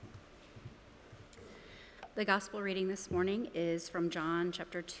The gospel reading this morning is from John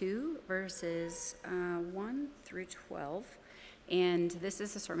chapter 2, verses 1 through 12. And this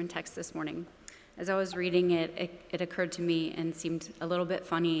is the sermon text this morning. As I was reading it, it occurred to me and seemed a little bit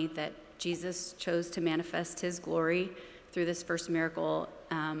funny that Jesus chose to manifest his glory through this first miracle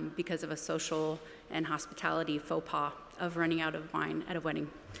because of a social and hospitality faux pas of running out of wine at a wedding.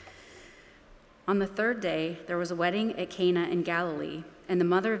 On the third day, there was a wedding at Cana in Galilee, and the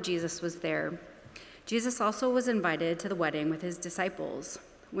mother of Jesus was there. Jesus also was invited to the wedding with his disciples.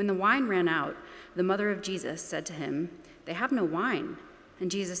 When the wine ran out, the mother of Jesus said to him, "They have no wine." And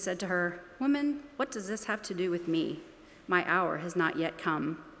Jesus said to her, "Woman, what does this have to do with me? My hour has not yet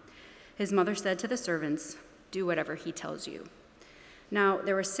come." His mother said to the servants, "Do whatever he tells you." Now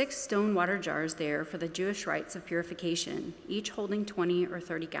there were 6 stone water jars there for the Jewish rites of purification, each holding 20 or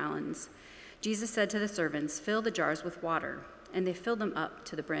 30 gallons. Jesus said to the servants, "Fill the jars with water," and they filled them up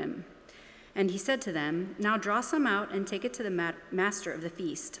to the brim. And he said to them, "Now draw some out and take it to the master of the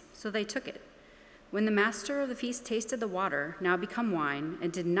feast." So they took it. When the master of the feast tasted the water, now become wine,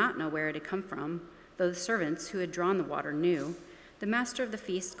 and did not know where it had come from, though the servants who had drawn the water knew, the master of the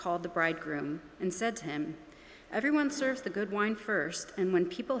feast called the bridegroom and said to him, "Everyone serves the good wine first, and when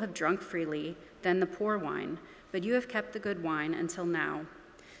people have drunk freely, then the poor wine, but you have kept the good wine until now."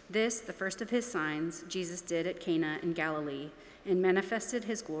 This, the first of his signs, Jesus did at Cana in Galilee, and manifested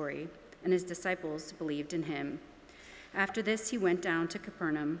his glory, and his disciples believed in him. After this, he went down to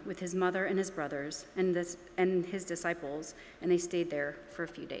Capernaum with his mother and his brothers and his disciples, and they stayed there for a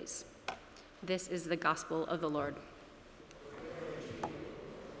few days. This is the gospel of the Lord.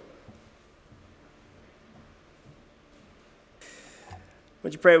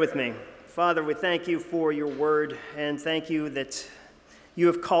 Would you pray with me? Father, we thank you for your word, and thank you that you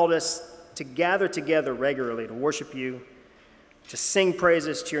have called us to gather together regularly to worship you, to sing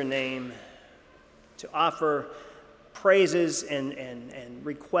praises to your name, to offer praises and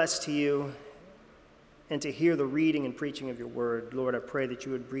requests to you, and to hear the reading and preaching of your word. Lord, I pray that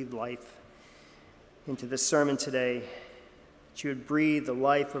you would breathe life into this sermon today, that you would breathe the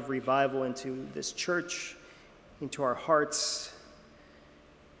life of revival into this church, into our hearts.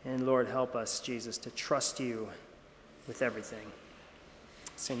 And Lord, help us, Jesus, to trust you with everything.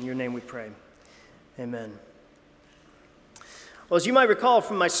 It's in your name we pray. Amen. Well, as you might recall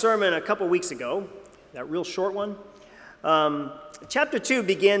from my sermon a couple weeks ago, that real short one, chapter 2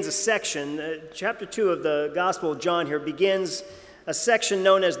 begins a section, chapter 2 of the Gospel of John here begins a section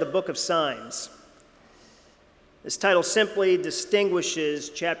known as the Book of Signs. This title simply distinguishes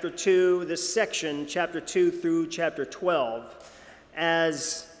chapter 2, this section, chapter 2 through chapter 12,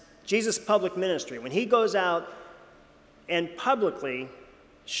 as Jesus' public ministry. When he goes out and publicly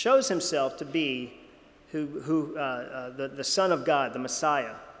shows himself to be the Son of God, the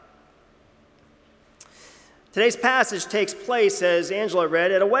Messiah. Today's passage takes place, as Angela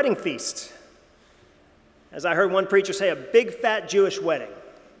read, at a wedding feast. As I heard one preacher say, a big fat Jewish wedding.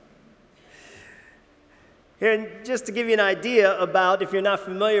 And just to give you an idea about, if you're not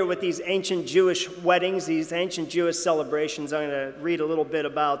familiar with these ancient Jewish weddings, these ancient Jewish celebrations, I'm going to read a little bit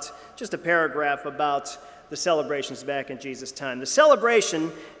about, just a paragraph about the celebrations back in Jesus' time. The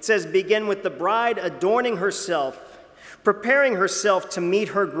celebration, it says, begin with the bride adorning herself, preparing herself to meet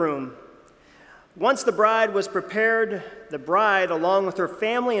her groom. Once the bride was prepared, the bride, along with her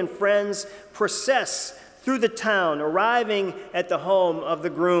family and friends, process through the town, arriving at the home of the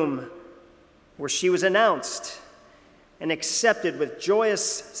groom, where she was announced and accepted with joyous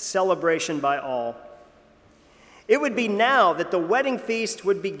celebration by all. It would be now that the wedding feast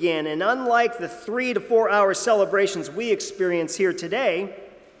would begin, and unlike the 3 to 4 hour celebrations we experience here today,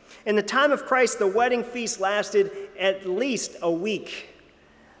 in the time of Christ, the wedding feast lasted at least a week.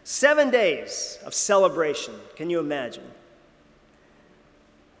 7 days of celebration. Can you imagine?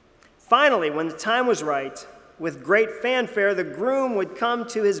 Finally, when the time was right, with great fanfare, the groom would come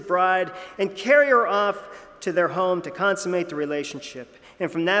to his bride and carry her off to their home to consummate the relationship. And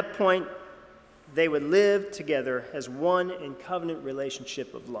from that point, they would live together as one in covenant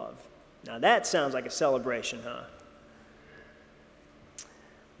relationship of love. Now that sounds like a celebration, huh?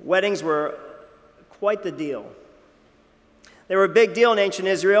 Weddings were quite the deal. They were a big deal in ancient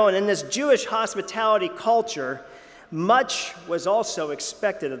Israel, and in this Jewish hospitality culture, much was also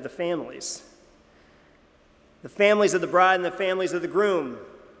expected of the families. The families of the bride and the families of the groom.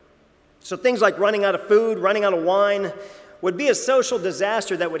 So things like running out of food, running out of wine, would be a social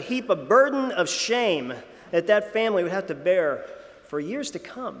disaster that would heap a burden of shame that family would have to bear for years to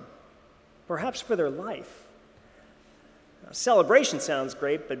come, perhaps for their life. Now, celebration sounds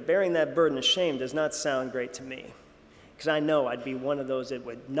great, but bearing that burden of shame does not sound great to me, because I know I'd be one of those that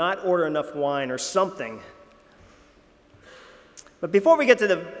would not order enough wine or something But before we get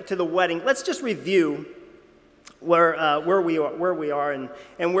to the wedding, let's just review where we are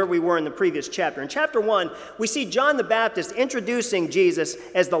and where we were in the previous chapter. In chapter 1, we see John the Baptist introducing Jesus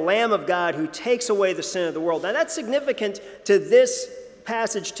as the Lamb of God who takes away the sin of the world. Now that's significant to this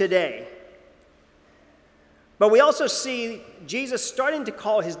passage today. But we also see Jesus starting to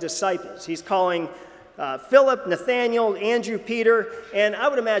call his disciples. He's calling Philip, Nathanael, Andrew, Peter, and I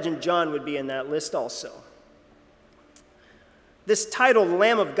would imagine John would be in that list also. This title, the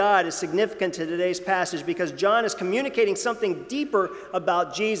Lamb of God, is significant to today's passage because John is communicating something deeper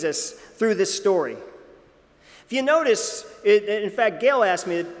about Jesus through this story. If you notice, in fact, Gail asked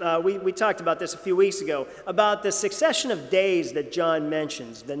me, we talked about this a few weeks ago, about the succession of days that John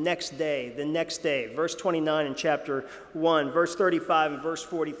mentions, the next day, verse 29 in chapter 1, verse 35 and verse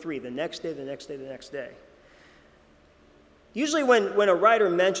 43, the next day, the next day, the next day. Usually when a writer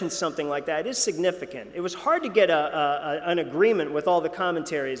mentions something like that, it is significant. It was hard to get an agreement with all the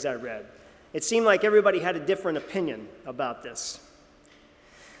commentaries I read. It seemed like everybody had a different opinion about this.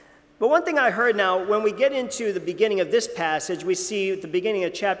 But one thing I heard now, when we get into the beginning of this passage, we see at the beginning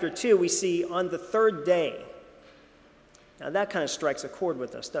of chapter 2, we see on the third day. Now that kind of strikes a chord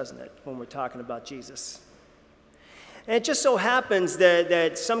with us, doesn't it, when we're talking about Jesus? And it just so happens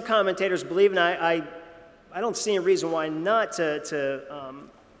that some commentators believe, and I don't see a reason why not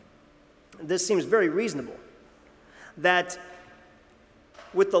this seems very reasonable, that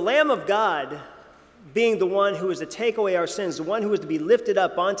with the Lamb of God being the one who is to take away our sins, the one who is to be lifted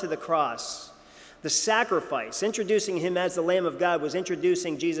up onto the cross, the sacrifice, introducing him as the Lamb of God was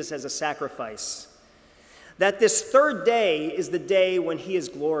introducing Jesus as a sacrifice, that this third day is the day when he is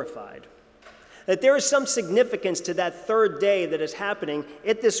glorified. That there is some significance to that third day that is happening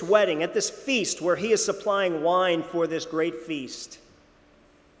at this wedding, at this feast where he is supplying wine for this great feast.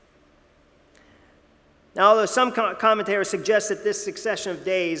 Now, although some commentators suggest that this succession of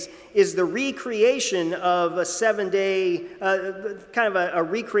days is the recreation of a 7-day, kind of a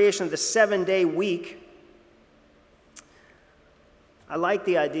recreation of the 7-day week, I like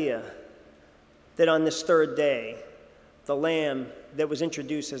the idea that on this third day, the lamb that was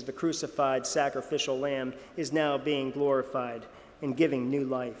introduced as the crucified sacrificial lamb is now being glorified and giving new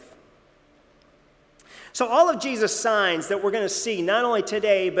life. So all of Jesus' signs that we're going to see, not only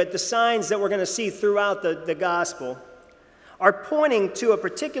today, but the signs that we're going to see throughout the gospel, are pointing to a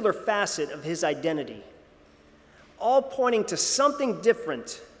particular facet of his identity, all pointing to something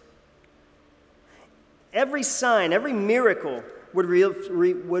different. Every sign, every miracle would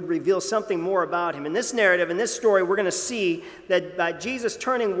reveal something more about him. In this narrative, in this story, we're going to see that by Jesus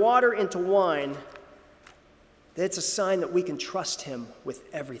turning water into wine, that it's a sign that we can trust him with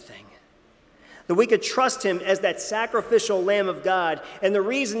everything. That we could trust him as that sacrificial Lamb of God. And the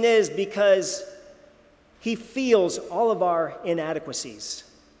reason is because he feels all of our inadequacies.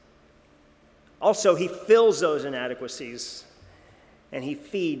 Also, he fills those inadequacies, and he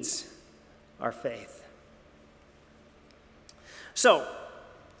feeds our faith. So,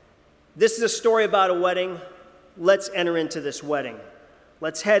 this is a story about a wedding. Let's enter into this wedding.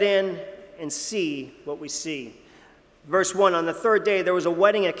 Let's head in and see what we see. Verse 1, on the third day, there was a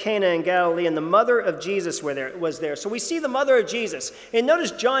wedding at Cana in Galilee, and the mother of Jesus was there. So we see the mother of Jesus. And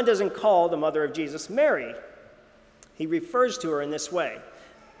notice John doesn't call the mother of Jesus Mary. He refers to her in this way.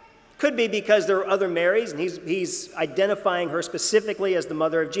 Could be because there are other Marys, and he's identifying her specifically as the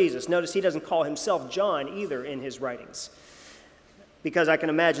mother of Jesus. Notice he doesn't call himself John either in his writings, because I can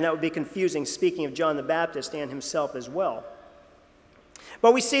imagine that would be confusing, speaking of John the Baptist and himself as well.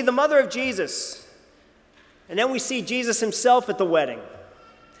 But we see the mother of Jesus. And then we see Jesus himself at the wedding.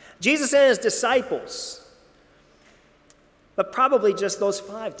 Jesus and his disciples, but probably just those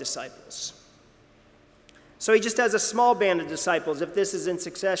 5 disciples. So he just has a small band of disciples if this is in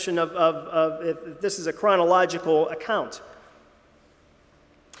succession if this is a chronological account.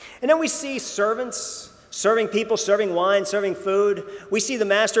 And then we see servants serving people, serving wine, serving food. We see the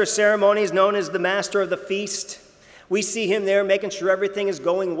master of ceremonies known as the master of the feast. We see him there making sure everything is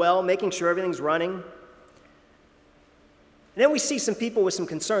going well, making sure everything's running. And then we see some people with some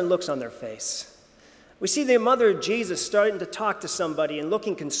concerned looks on their face. We see the mother of Jesus starting to talk to somebody and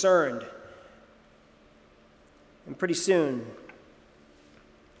looking concerned. And pretty soon,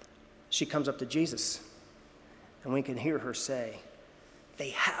 she comes up to Jesus, and we can hear her say,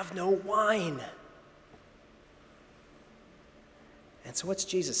 "They have no wine." And so what's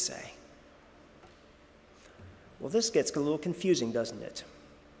Jesus say? Well, this gets a little confusing, doesn't it?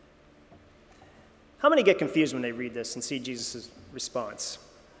 How many get confused when they read this and see Jesus' response?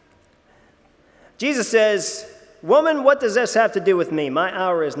 Jesus says, "Woman, what does this have to do with me? My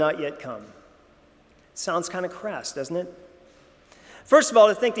hour has not yet come." Sounds kind of crass, doesn't it? First of all,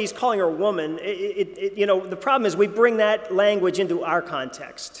 to think that he's calling her a woman, the problem is we bring that language into our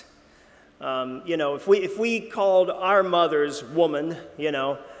context. If we called our mothers woman,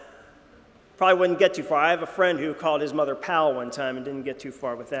 probably wouldn't get too far. I have a friend who called his mother pal one time and didn't get too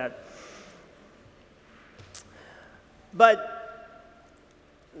far with that. But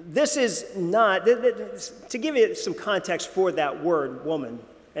this is not, to give you some context for that word, woman,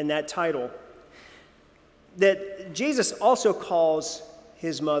 and that title, that Jesus also calls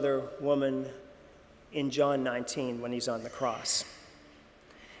his mother woman in John 19 when he's on the cross.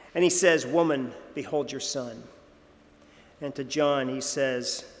 And he says, "Woman, behold your son." And to John, he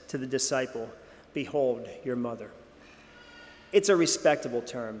says to the disciple, "Behold your mother." It's a respectable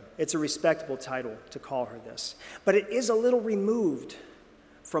term. It's a respectable title to call her this. But it is a little removed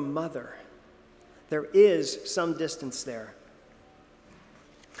from mother. There is some distance there.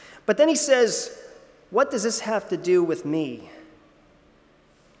 But then he says, "What does this have to do with me?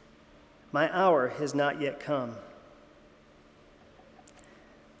 My hour has not yet come."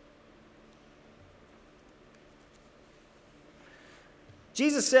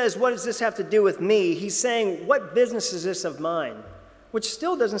 Jesus says, "What does this have to do with me?" He's saying, "What business is this of mine?" Which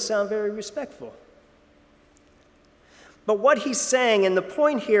still doesn't sound very respectful. But what he's saying, and the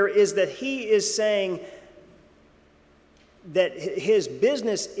point here is that he is saying that his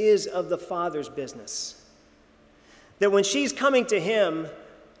business is of the Father's business. That when she's coming to him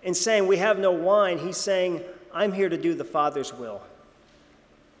and saying, "We have no wine," he's saying, "I'm here to do the Father's will.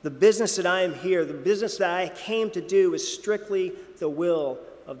 The business that I am here, the business that I came to do is strictly the will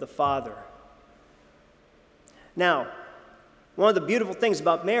of the Father." Now, one of the beautiful things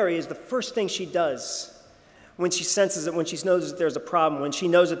about Mary is the first thing she does when she senses it, when she knows that there's a problem, when she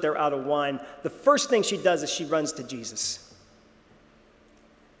knows that they're out of wine, the first thing she does is she runs to Jesus.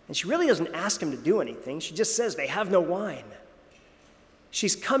 And she really doesn't ask him to do anything. She just says, "They have no wine."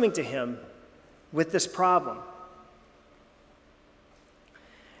 She's coming to him with this problem.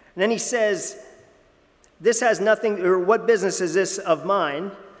 And then he says, "This has nothing, or what business is this of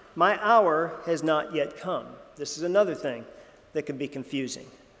mine? My hour has not yet come." This is another thing that can be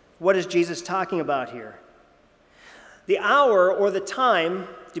confusing. What is Jesus talking about here? The hour or the time,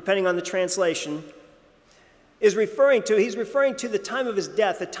 depending on the translation, he's referring to the time of his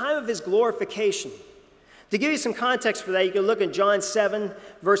death, the time of his glorification. To give you some context for that, you can look in John 7,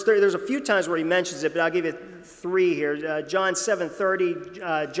 verse 30. There's a few times where he mentions it, but I'll give you three here. John 7:30,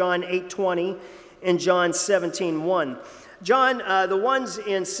 John 8:20, and John 17:1. The ones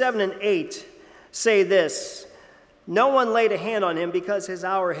in 7 and 8 say this: "No one laid a hand on him because his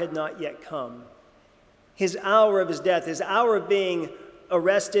hour had not yet come." His hour of his death, his hour of being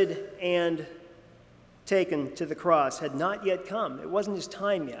arrested and taken to the cross had not yet come. It wasn't his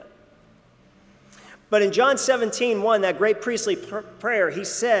time yet. But in John 17:1, that great priestly prayer, he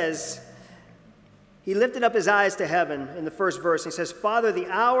says, he lifted up his eyes to heaven in the first verse. He says, "Father, the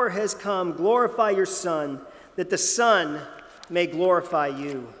hour has come. Glorify your Son, that the Son may glorify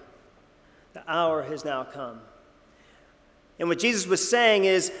you." The hour has now come. And what Jesus was saying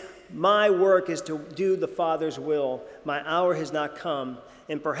is, my work is to do the Father's will. My hour has not come.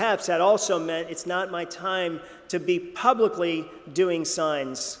 And perhaps that also meant it's not my time to be publicly doing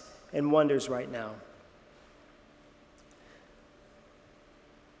signs and wonders right now.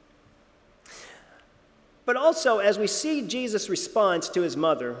 But also, as we see Jesus' response to his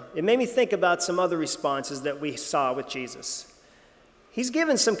mother, it made me think about some other responses that we saw with Jesus. He's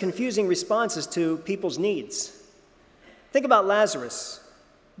given some confusing responses to people's needs. Think about Lazarus,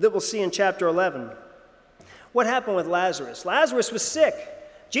 that we'll see in chapter 11. What happened with Lazarus? Lazarus was sick.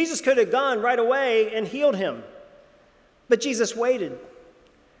 Jesus could have gone right away and healed him. But Jesus waited.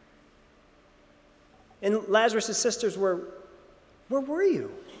 And Lazarus' sisters were, "Where were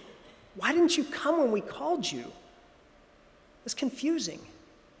you? Why didn't you come when we called you?" It's confusing.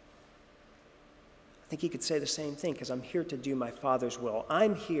 I think he could say the same thing, because I'm here to do my Father's will.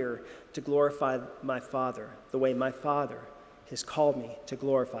 I'm here to glorify my Father the way my Father has called me to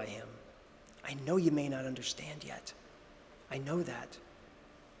glorify him. I know you may not understand yet. I know that.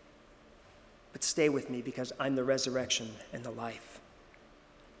 But stay with me, because I'm the resurrection and the life.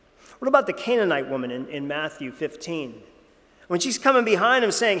 What about the Canaanite woman in Matthew 15? When she's coming behind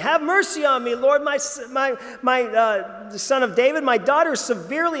him saying, "Have mercy on me, Lord, the son of David. My daughter is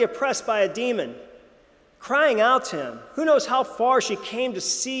severely oppressed by a demon." Crying out to him. Who knows how far she came to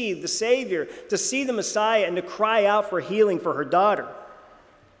see the Savior, to see the Messiah, and to cry out for healing for her daughter.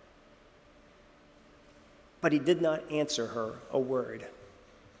 But he did not answer her a word.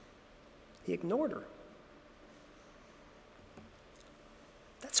 He ignored her.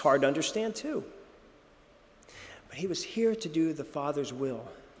 That's hard to understand too. But He was here to do the Father's will.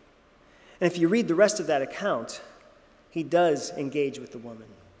 And if you read the rest of that account, he does engage with the woman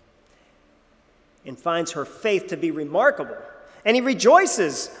and finds her faith to be remarkable. And he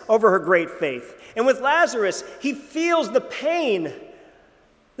rejoices over her great faith. And with Lazarus, he feels the pain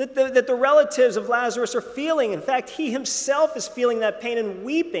that the relatives of Lazarus are feeling. In fact, he himself is feeling that pain and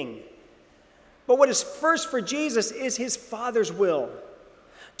weeping. But what is first for Jesus is his Father's will,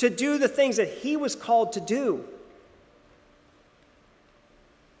 to do the things that he was called to do.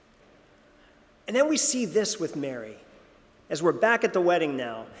 And then we see this with Mary, as we're back at the wedding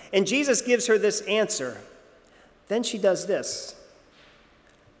now. And Jesus gives her this answer. Then she does this.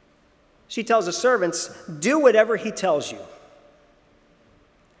 She tells the servants, do whatever he tells you.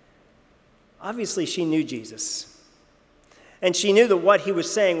 Obviously, she knew Jesus. And she knew that what he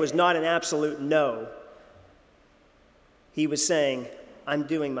was saying was not an absolute no. He was saying, I'm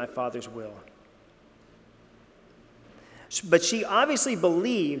doing my Father's will. But she obviously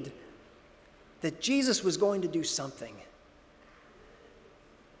believed that Jesus was going to do something.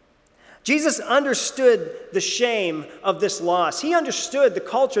 Jesus understood the shame of this loss. He understood the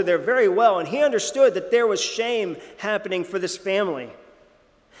culture there very well, and he understood that there was shame happening for this family.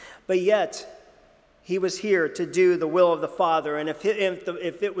 But yet, he was here to do the will of the Father, and if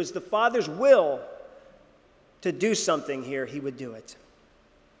it was the Father's will to do something here, he would do it.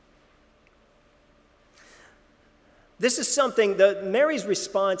 This is something, Mary's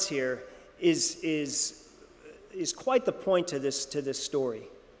response here is quite the point to this story.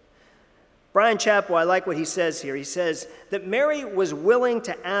 Brian Chappell, I like what he says here. He says that Mary was willing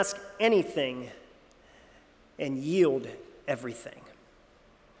to ask anything and yield everything.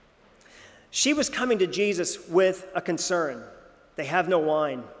 She was coming to Jesus with a concern. They have no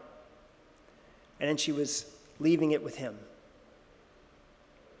wine. And then she was leaving it with him.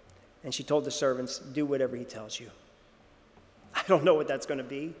 And she told the servants, do whatever he tells you. I don't know what that's going to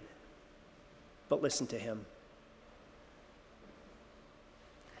be, but listen to him.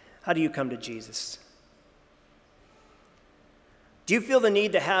 How do you come to Jesus? Do you feel the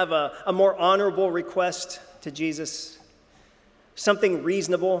need to have a more honorable request to Jesus? Something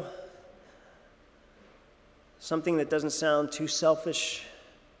reasonable? Something that doesn't sound too selfish?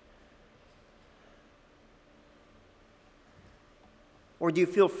 Or do you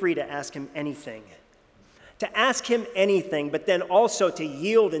feel free to ask him anything? To ask him anything, but then also to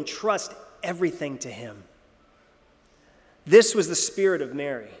yield and trust everything to him. This was the spirit of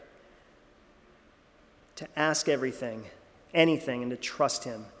Mary. To ask everything, anything, and to trust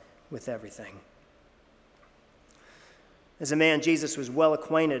him with everything. As a man, Jesus was well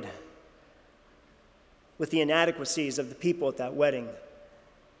acquainted with the inadequacies of the people at that wedding.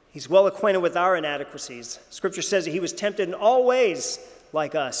 He's well acquainted with our inadequacies. Scripture says that he was tempted in all ways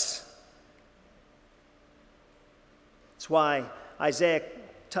like us. That's why Isaiah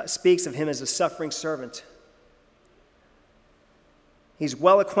speaks of him as a suffering servant. He's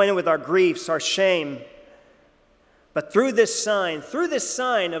well acquainted with our griefs, our shame. But through this sign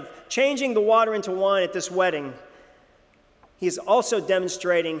of changing the water into wine at this wedding, he is also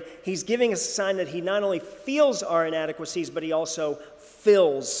demonstrating, he's giving us a sign that he not only feels our inadequacies, but he also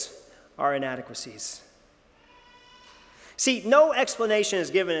fills our inadequacies. See, no explanation is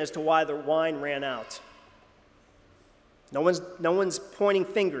given as to why the wine ran out. No one's pointing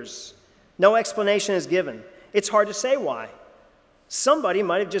fingers. No explanation is given. It's hard to say why. Somebody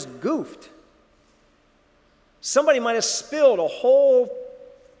might have just goofed. Somebody might have spilled a whole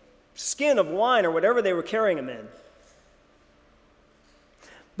skin of wine or whatever they were carrying them in.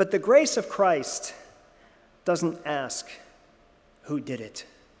 But the grace of Christ doesn't ask who did it,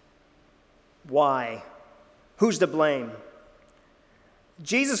 why, who's to blame.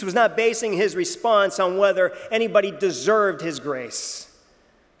 Jesus was not basing his response on whether anybody deserved his grace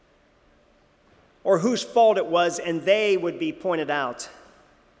or whose fault it was, and they would be pointed out.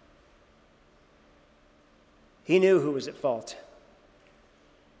 He knew who was at fault.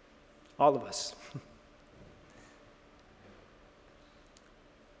 All of us.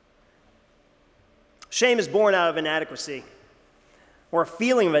 Shame is born out of inadequacy, or a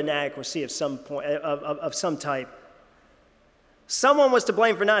feeling of inadequacy of some point, of some type. Someone was to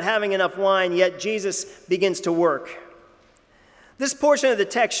blame for not having enough wine, yet Jesus begins to work. This portion of the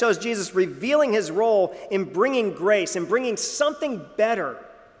text shows Jesus revealing his role in bringing grace and bringing something better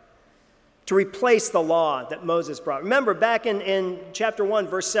to replace the law that Moses brought. Remember, back in chapter 1,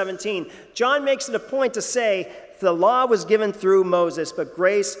 verse 17, John makes it a point to say the law was given through Moses, but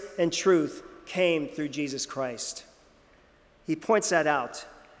grace and truth came through Jesus Christ. He points that out.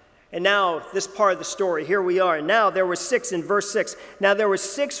 And now, this part of the story, here we are. Now there were 6, in verse 6. Now there were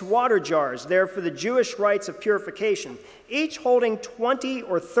 6 water jars there for the Jewish rites of purification, each holding 20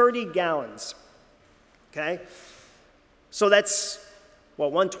 or 30 gallons. Okay? So that's,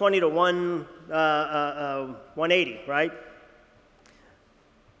 120 to 180, right?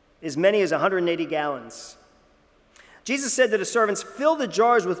 As many as 180 gallons. Jesus said to the servants, fill the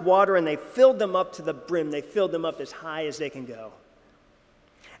jars with water, and they filled them up to the brim. They filled them up as high as they can go.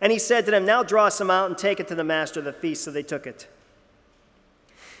 And he said to them, now draw some out and take it to the master of the feast. So they took it.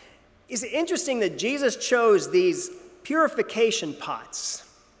 Is it interesting that Jesus chose these purification pots?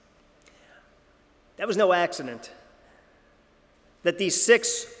 That was no accident that these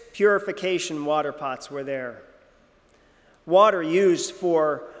 6 purification water pots were there. Water used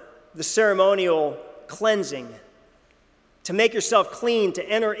for the ceremonial cleansing, to make yourself clean, to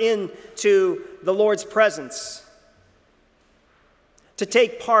enter into the Lord's presence, to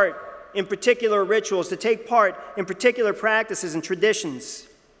take part in particular rituals, to take part in particular practices and traditions.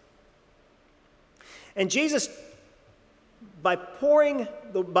 And Jesus, by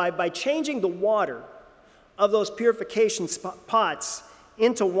changing the water of those purification pots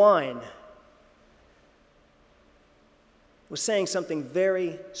into wine, was saying something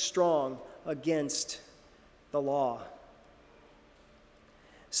very strong against the law.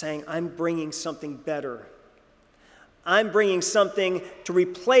 Saying, I'm bringing something better. I'm bringing something to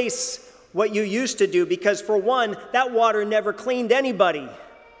replace what you used to do, because for one, that water never cleaned anybody.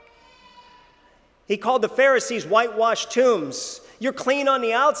 He called the Pharisees whitewashed tombs. You're clean on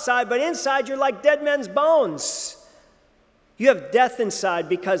the outside, but inside you're like dead men's bones. You have death inside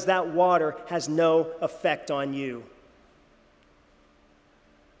because that water has no effect on you.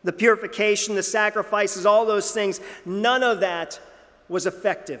 The purification, the sacrifices, all those things, none of that was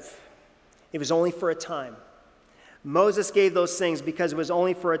effective. It was only for a time. Moses gave those things because it was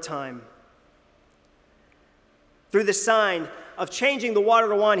only for a time. Through the sign of changing the water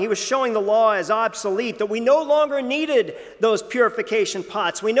to wine, he was showing the law as obsolete, that we no longer needed those purification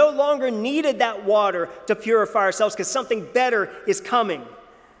pots. We no longer needed that water to purify ourselves because something better is coming.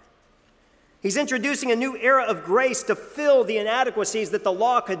 He's introducing a new era of grace to fill the inadequacies that the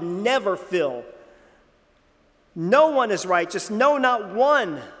law could never fill. No one is righteous, no, not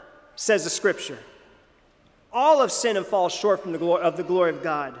one, says the Scripture. All have sinned and fall short from the glory of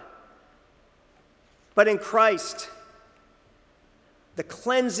God. But in Christ, the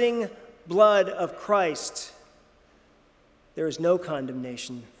cleansing blood of Christ, there is no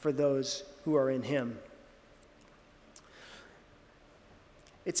condemnation for those who are in him.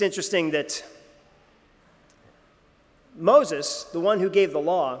 It's interesting that Moses, the one who gave the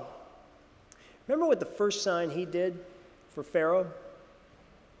law, remember what the first sign he did for Pharaoh?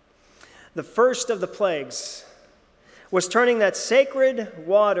 The first of the plagues was turning that sacred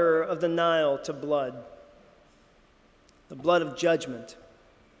water of the Nile to blood, the blood of judgment,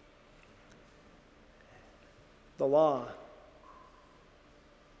 the law.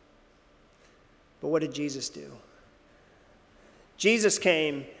 But what did Jesus do? Jesus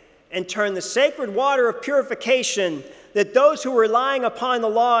came and turned the sacred water of purification that those who were relying upon the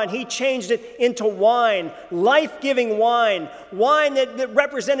law, and he changed it into wine, life-giving wine, wine that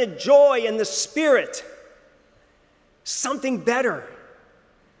represented joy in the Spirit, something better.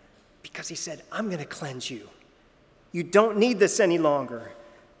 Because he said, I'm going to cleanse you. You don't need this any longer.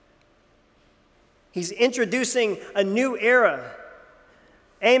 He's introducing a new era.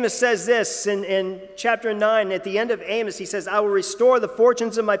 Amos says this in chapter 9. At the end of Amos, he says, I will restore the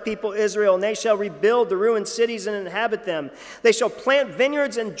fortunes of my people Israel, and they shall rebuild the ruined cities and inhabit them. They shall plant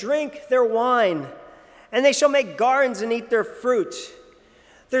vineyards and drink their wine, and they shall make gardens and eat their fruit.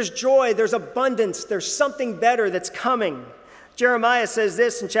 There's joy, there's abundance, there's something better that's coming. Jeremiah says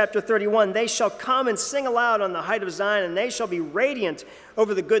this in chapter 31, they shall come and sing aloud on the height of Zion, and they shall be radiant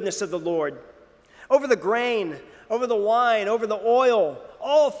over the goodness of the Lord, over the grain, over the wine, over the oil,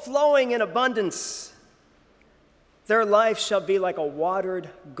 all flowing in abundance. Their life shall be like a watered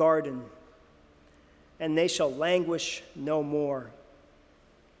garden, and they shall languish no more. And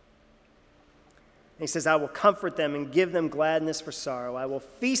he says, I will comfort them and give them gladness for sorrow. I will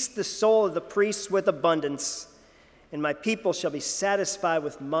feast the soul of the priests with abundance, and my people shall be satisfied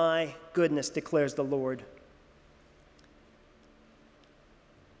with my goodness, declares the Lord.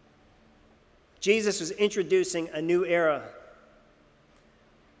 Jesus was introducing a new era.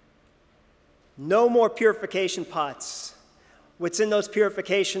 No more purification pots. What's in those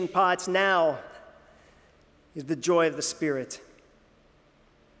purification pots now is the joy of the Spirit.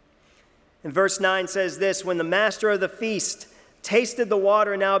 And verse 9 says this, when the master of the feast tasted the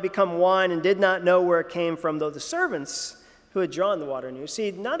water now become wine and did not know where it came from, though the servants who had drawn the water knew.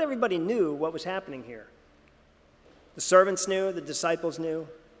 See, not everybody knew what was happening here. The servants knew, the disciples knew,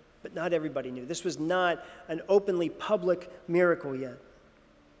 but not everybody knew. This was not an openly public miracle yet.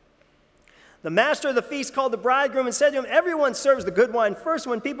 The master of the feast called the bridegroom and said to him, "Everyone serves the good wine first.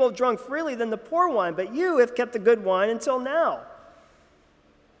 When people have drunk freely, then the poor wine, but you have kept the good wine until now."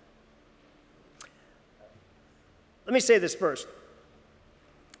 Let me say this first,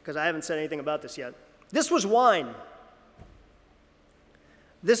 because I haven't said anything about this yet. This was wine.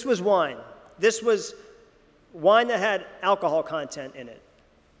 This was wine. This was wine that had alcohol content in it.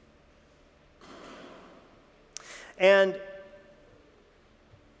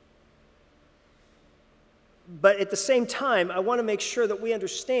 But at the same time, I want to make sure that we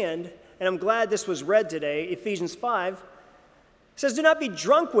understand, and I'm glad this was read today, Ephesians 5, says, "Do not be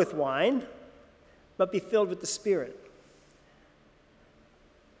drunk with wine, but be filled with the Spirit."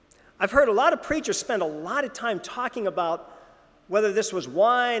 I've heard a lot of preachers spend a lot of time talking about whether this was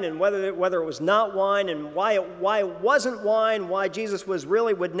wine and whether it was not wine and why it wasn't wine, why Jesus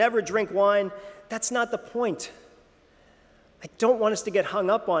would never drink wine. That's not the point. I don't want us to get hung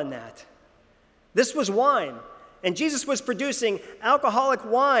up on that. This was wine, and Jesus was producing alcoholic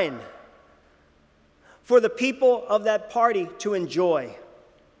wine for the people of that party to enjoy.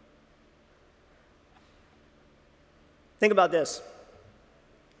 Think about this.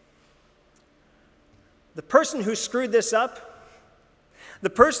 The person who screwed this up, the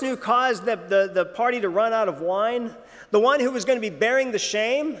person who caused the party to run out of wine, the one who was going to be bearing the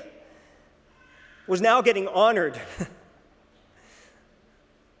shame, was now getting honored.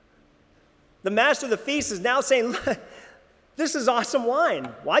 The master of the feast is now saying, "This is awesome wine.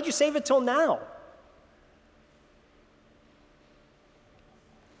 Why'd you save it till now?"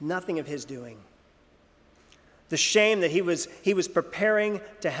 Nothing of his doing. The shame that he was preparing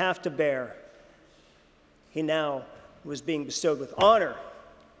to have to bear, he now was being bestowed with honor,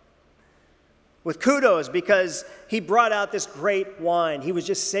 with kudos, because he brought out this great wine. He was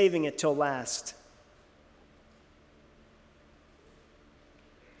just saving it till last.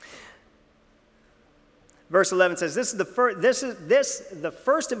 Verse 11 says, this is the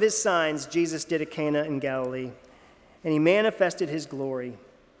first of his signs Jesus did at Cana in Galilee, and he manifested his glory,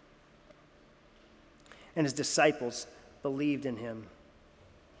 and his disciples believed in him.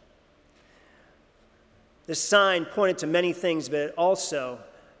 This sign pointed to many things, but also,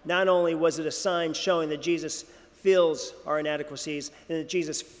 not only was it a sign showing that Jesus fills our inadequacies, and that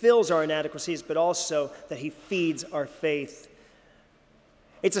Jesus fills our inadequacies, but also that he feeds our faith.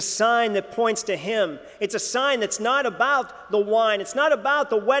 It's a sign that points to him. It's a sign that's not about the wine. It's not about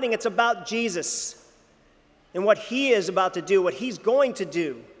the wedding. It's about Jesus and what he is about to do, what he's going to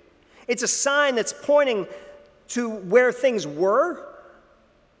do. It's a sign that's pointing to where things were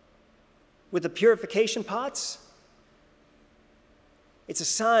with the purification pots. It's a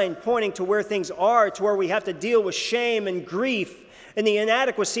sign pointing to where things are, to where we have to deal with shame and grief and the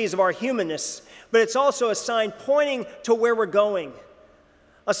inadequacies of our humanness. But it's also a sign pointing to where we're going.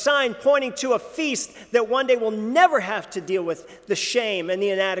 A sign pointing to a feast that one day will never have to deal with the shame and the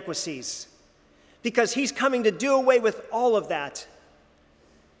inadequacies, because he's coming to do away with all of that,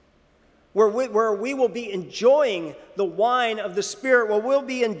 where we will be enjoying the wine of the Spirit, where we'll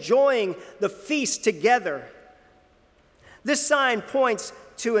be enjoying the feast together. This sign points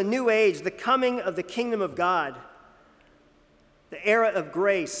to a new age, the coming of the kingdom of God, the era of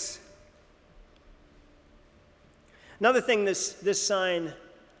grace. Another thing this sign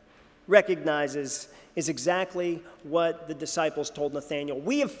recognizes is exactly what the disciples told Nathanael.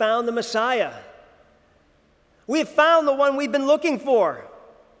 We have found the Messiah. We have found the one we've been looking for.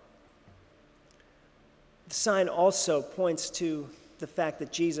 The sign also points to the fact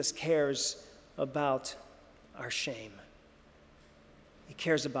that Jesus cares about our shame. He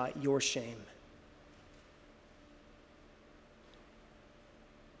cares about your shame.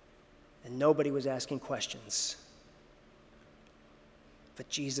 And nobody was asking questions. But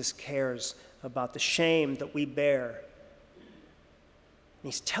Jesus cares about the shame that we bear.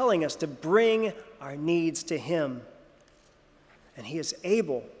 And he's telling us to bring our needs to him. And he is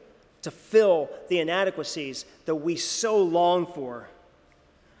able to fill the inadequacies that we so long for.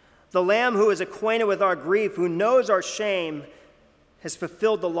 The Lamb who is acquainted with our grief, who knows our shame, has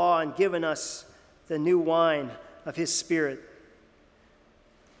fulfilled the law and given us the new wine of his Spirit.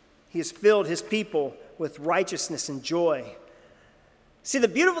 He has filled his people with righteousness and joy. See, the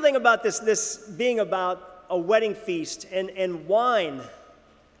beautiful thing about this being about a wedding feast and wine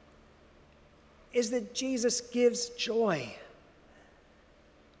is that Jesus gives joy.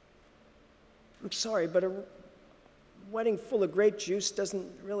 I'm sorry, but a wedding full of grape juice doesn't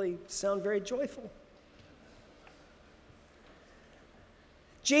really sound very joyful.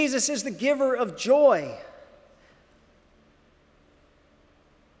 Jesus is the giver of joy.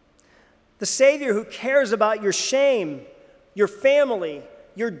 The Savior who cares about your shame, your family,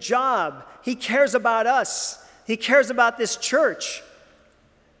 your job. He cares about us. He cares about this church.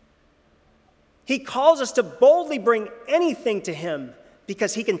 He calls us to boldly bring anything to him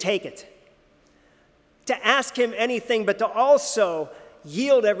because he can take it. To ask him anything, but to also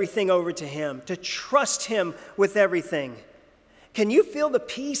yield everything over to him, to trust him with everything. Can you feel the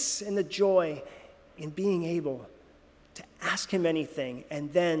peace and the joy in being able to ask him anything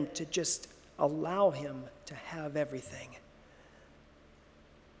and then to just allow him to have everything?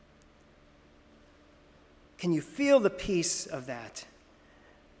 Can you feel the peace of that?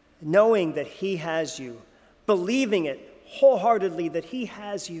 Knowing that he has you, believing it wholeheartedly that he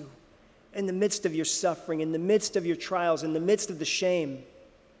has you in the midst of your suffering, in the midst of your trials, in the midst of the shame.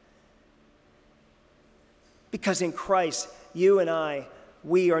 Because in Christ, you and I,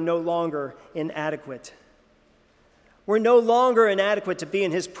 we are no longer inadequate. We're no longer inadequate to be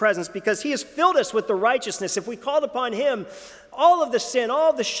in his presence because he has filled us with the righteousness. If we called upon him, all of the sin,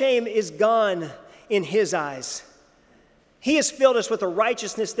 all of the shame is gone in his eyes. He has filled us with a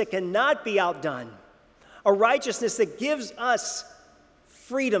righteousness that cannot be outdone, a righteousness that gives us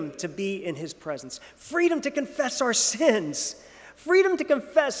freedom to be in his presence, freedom to confess our sins, freedom to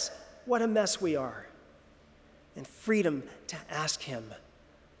confess what a mess we are, and freedom to ask him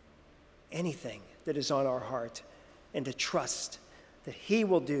anything that is on our heart and to trust that he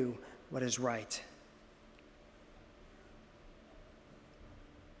will do what is right.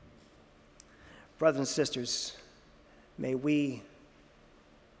 Brothers and sisters, may we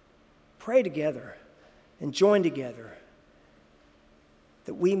pray together and join together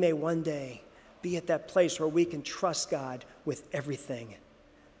that we may one day be at that place where we can trust God with everything.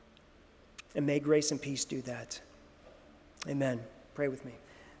 And may grace and peace do that. Amen. Pray with me.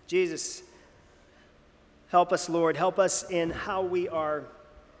 Jesus, help us, Lord. Help us in how we are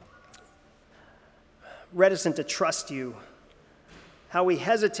reticent to trust you, how we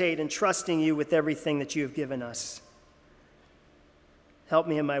hesitate in trusting you with everything that you have given us. Help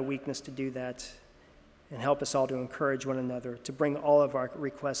me in my weakness to do that, and help us all to encourage one another, to bring all of our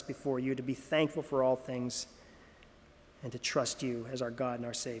requests before you, to be thankful for all things, and to trust you as our God and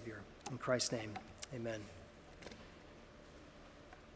our Savior. In Christ's name, amen.